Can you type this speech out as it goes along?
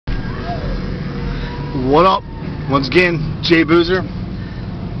What up? Once again, Jay Boozer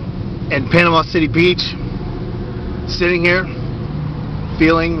in Panama City Beach, sitting here,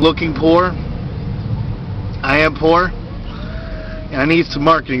 looking poor. I am poor, and I need some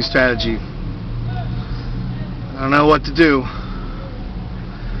marketing strategy. I don't know what to do.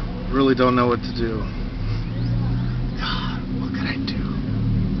 Really don't know what to do. God, what could I do?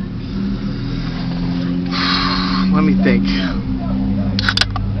 Let me think.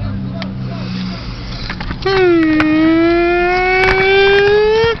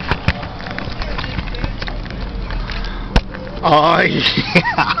 Oh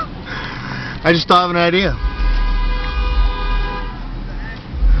yeah, I just thought of an idea.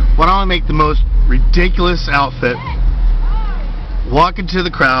 Why don't I make the most ridiculous outfit, walk into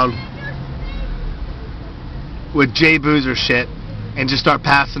the crowd with Jay Boozer shit, and just start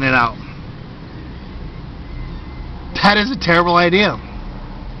passing it out? That is a terrible idea.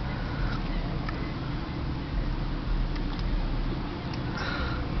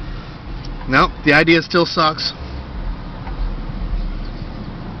 Nope, the idea still sucks.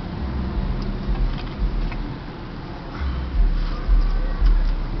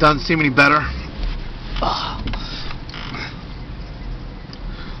 Doesn't seem any better. Ugh.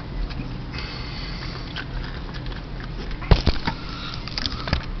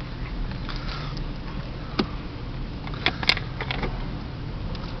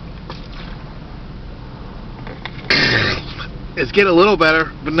 It's getting a little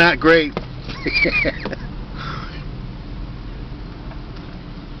better, but not great.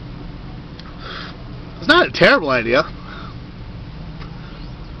 It's not a terrible idea.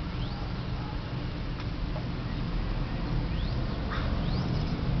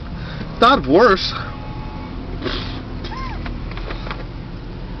 Thought of worse.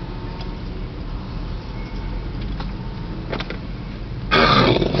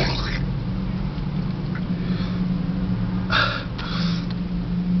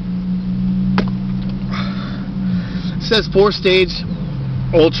 It says 4-stage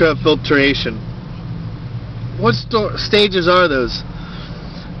ultra filtration. What stages are those?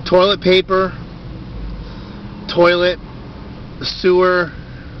 Toilet paper, toilet, sewer,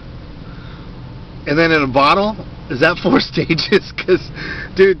 and then in a bottle? Is that 4 stages? Because,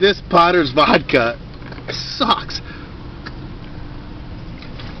 dude, this Potter's vodka sucks.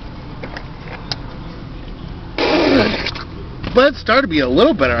 But it started to be a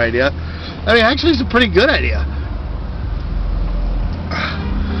little better idea. I mean, actually, it's a pretty good idea.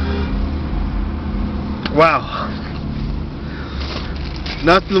 Wow.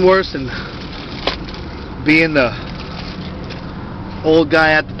 Nothing worse than being the old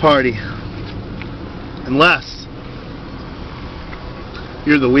guy at the party. Unless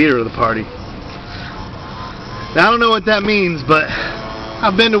you're the leader of the party. Now, I don't know what that means, but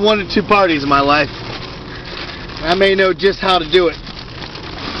I've been to 1 or 2 parties in my life. I may know just how to do it.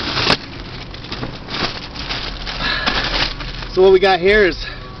 So what we got here is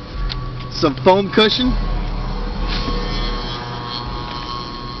some foam cushion,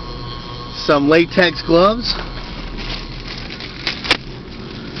 some latex gloves,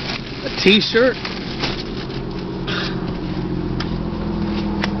 a t-shirt,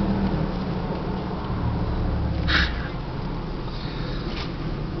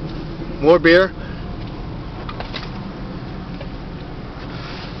 more beer.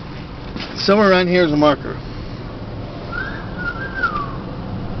 Somewhere around here is a marker.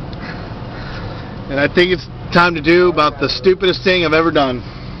 And I think it's time to do about the stupidest thing I've ever done.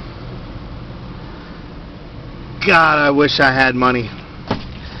 God, I wish I had money.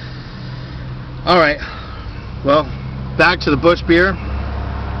 Alright. Well, back to the Bush beer.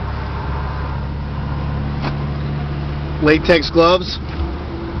 Latex gloves.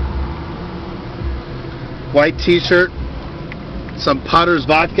 White t-shirt. Some Potter's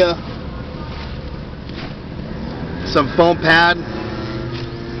vodka. Some foam pad.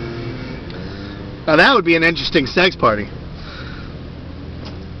 Now that would be an interesting sex party.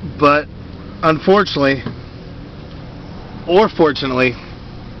 But unfortunately, or fortunately,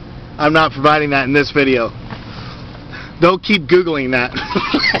 I'm not providing that in this video. Don't keep Googling that.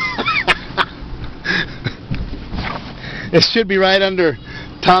 It should be right under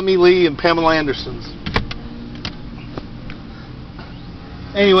Tommy Lee and Pamela Anderson's.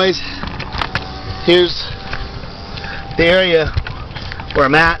 Anyways, here's the area where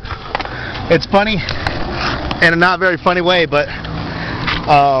I'm at. It's funny, in a not very funny way, but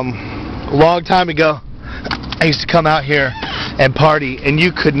a long time ago, I used to come out here and party, and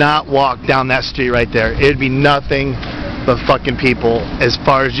you could not walk down that street right there. It'd be nothing but fucking people as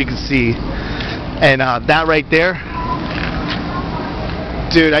far as you can see. And that right there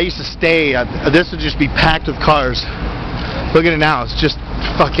Dude, I used to stay, this would just be packed with cars. Look at it now, it's just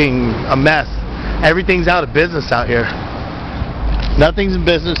fucking a mess. Everything's out of business out here. Nothing's in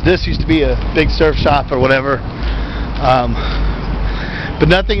business. This used to be a big surf shop or whatever. But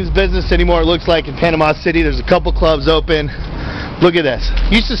nothing's business anymore, it looks like, in Panama City. There's a couple clubs open. Look at this.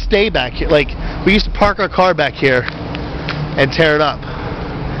 We used to stay back here. Like, we used to park our car back here and tear it up.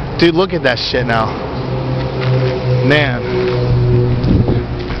 Dude, look at that shit now. Man.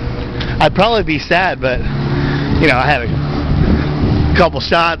 I'd probably be sad, but, you know, I had a couple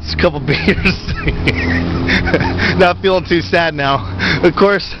shots, a couple beers. Not feeling too sad now. Of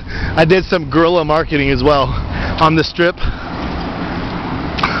course, I did some guerrilla marketing as well on the strip.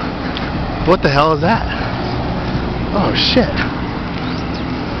 What the hell is that? Oh shit.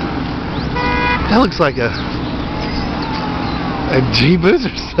 That looks like a G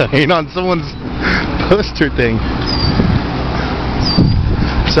Boozer sign on someone's poster thing.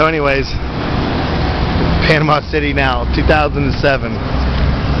 So anyways, Panama City now, 2007.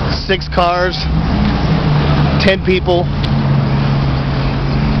 6 cars, 10 people,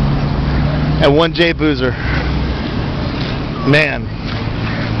 and 1 J Boozer. Man,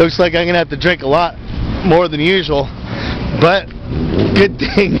 looks like I'm gonna have to drink a lot more than usual, but good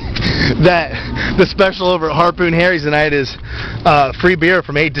thing that the special over at Harpoon Harry's tonight is free beer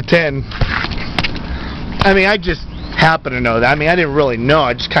from 8 to 10. I mean, I just happen to know that. I mean, I didn't really know.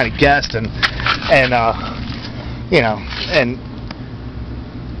 I just kind of guessed, and you know, and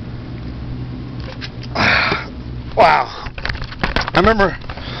wow. I remember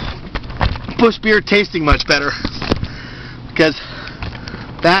Bush beer tasting much better, because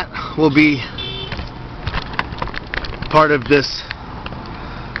that will be part of this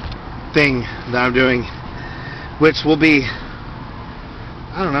thing that I'm doing, which will be,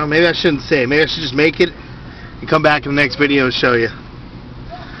 I don't know, maybe I shouldn't say it. Maybe I should just make it and come back in the next video and show you.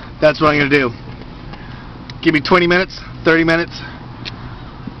 That's what I'm going to do. Give me 20 minutes, 30 minutes.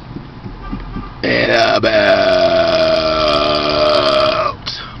 And